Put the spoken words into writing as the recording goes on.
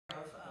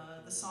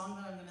the song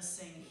that I'm going to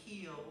sing,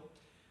 Heal,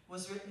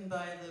 was written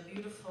by the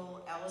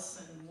beautiful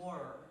Allison.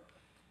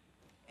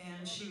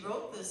 And she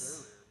wrote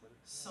this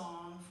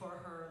song for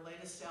her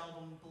latest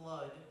album,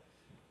 Blood.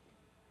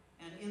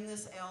 And in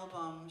this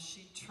album,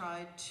 she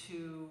tried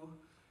to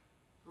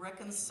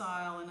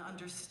reconcile and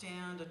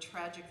understand a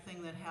tragic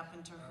thing that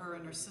happened to her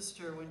and her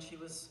sister when she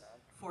was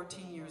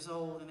 14 years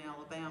old in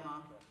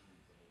Alabama.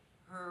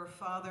 Her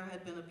father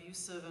had been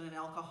abusive and an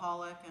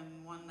alcoholic,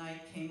 and one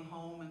night came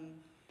home and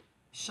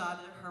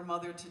shot her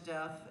mother to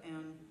death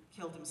and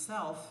killed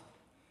himself.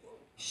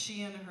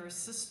 She and her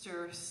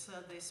sister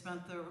said they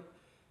spent the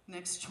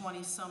next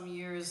 20-some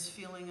years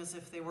feeling as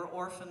if they were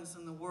orphans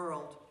in the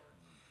world.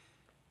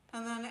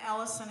 And then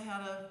Allison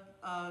had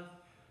a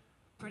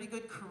pretty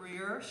good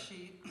career.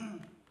 She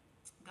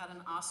got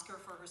an Oscar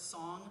for her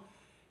song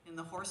in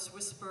The Horse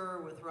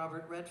Whisperer with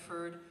Robert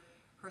Redford.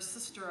 Her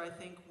sister, I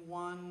think,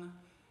 won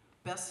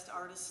Best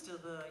Artist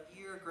of the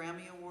Year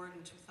Grammy Award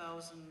in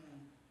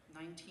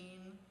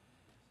 2019.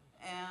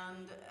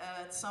 And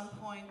at some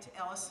point,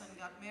 Allison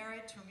got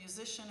married to a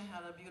musician,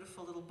 had a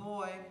beautiful little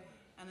boy,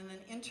 and in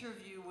an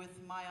interview with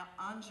Maya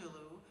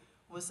Angelou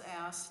was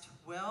asked,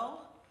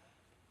 well,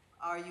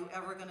 are you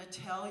ever going to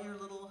tell your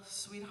little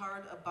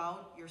sweetheart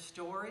about your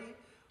story?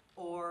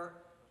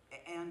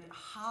 And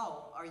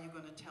how are you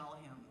going to tell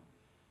him?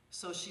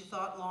 So she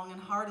thought long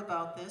and hard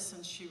about this,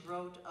 and she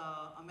wrote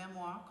a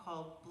memoir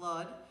called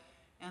Blood,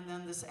 and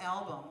then this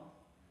album,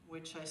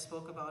 which I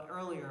spoke about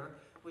earlier,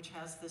 which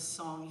has this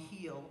song,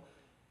 Heal.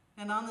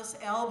 And on this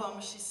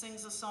album, she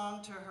sings a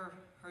song to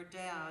her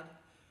dad,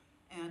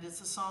 and it's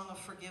a song of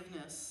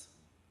forgiveness.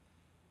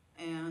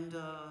 And,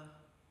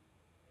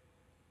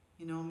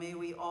 you know, may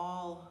we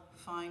all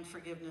find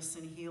forgiveness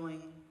and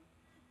healing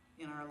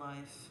in our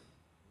life.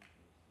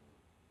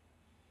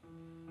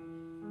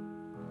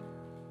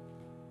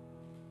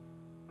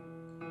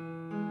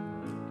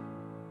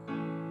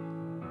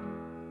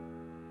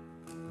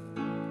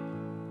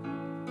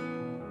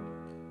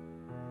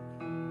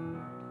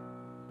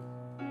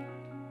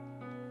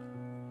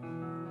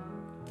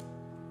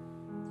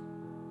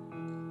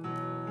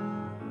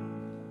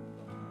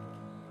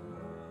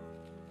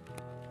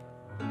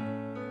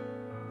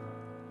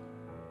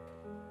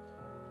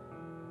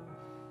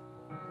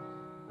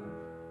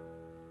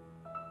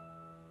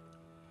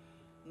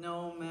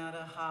 No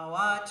matter how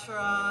I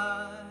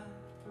try,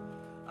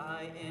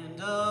 I end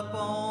up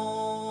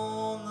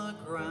on the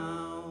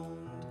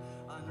ground.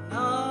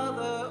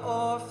 Another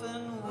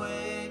orphan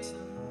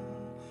waiting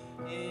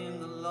in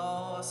the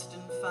lost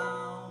and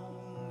found.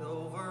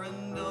 Over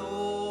and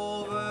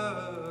over,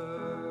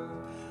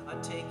 I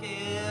take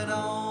it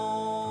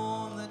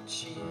on the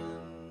chin.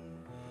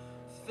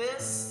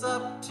 Fists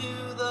up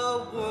to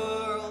the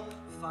world,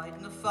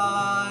 fighting a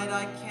fight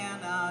I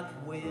cannot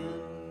win.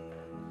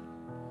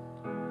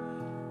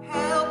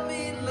 Help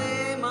me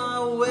lay my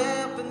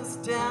weapons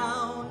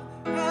down.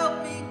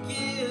 Help me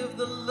give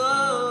the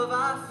love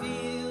I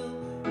feel.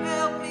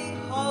 Help me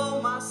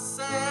hold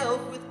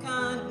myself with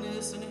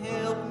kindness and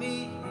help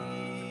me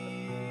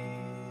heal.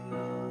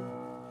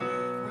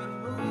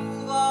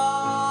 Remove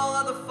all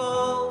other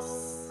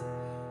faults.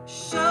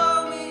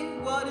 Show me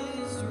what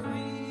is real.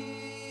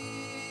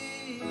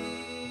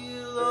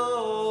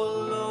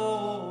 Oh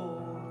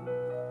Lord,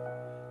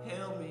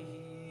 help me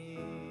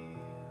heal.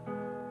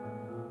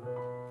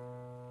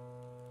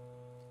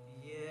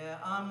 Yeah,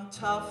 I'm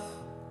tough,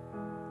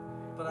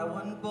 but I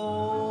wasn't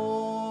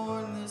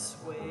born this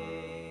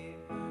way.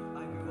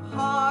 I grew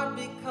hard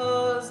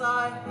because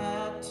I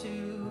had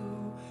to,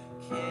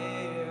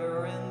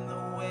 carrying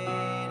the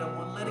weight. I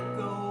want to let it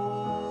go,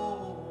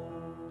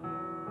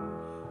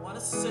 want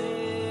to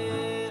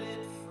set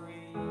it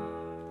free.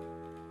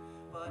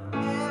 But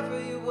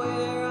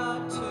everywhere I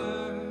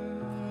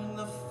turn,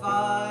 the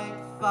fight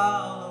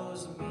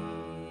follows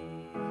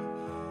me.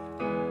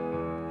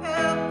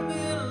 Help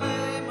me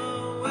lay my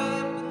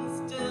weapons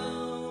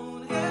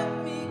down.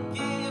 Help me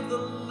give the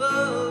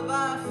love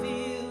I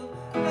feel.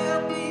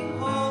 Help me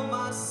hold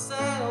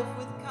myself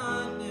with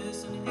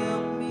kindness and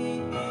help me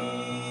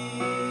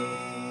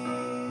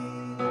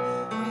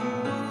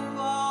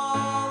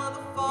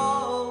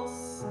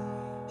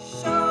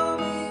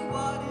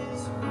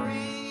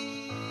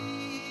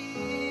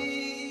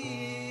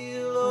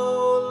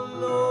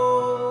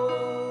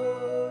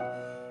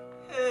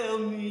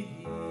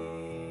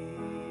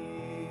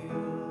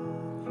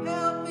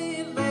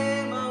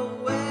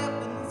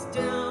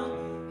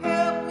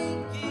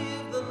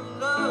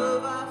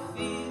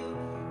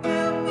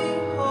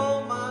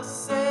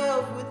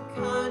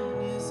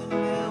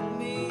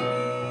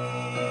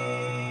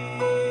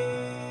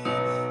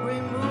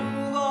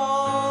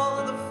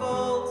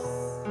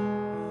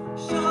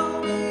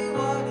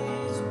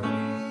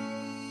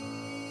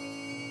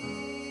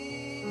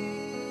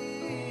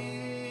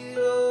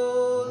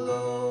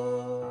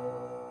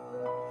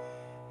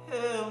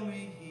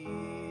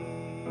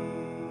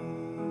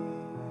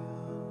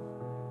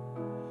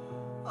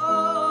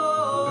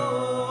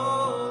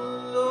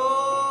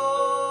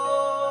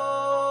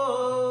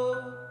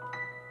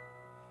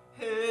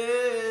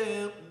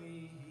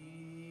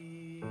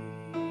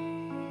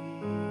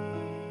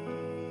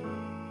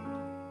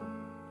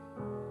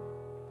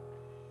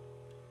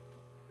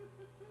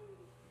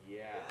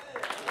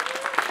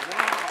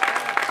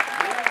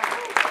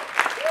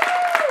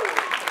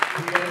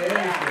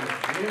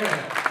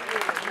Yeah.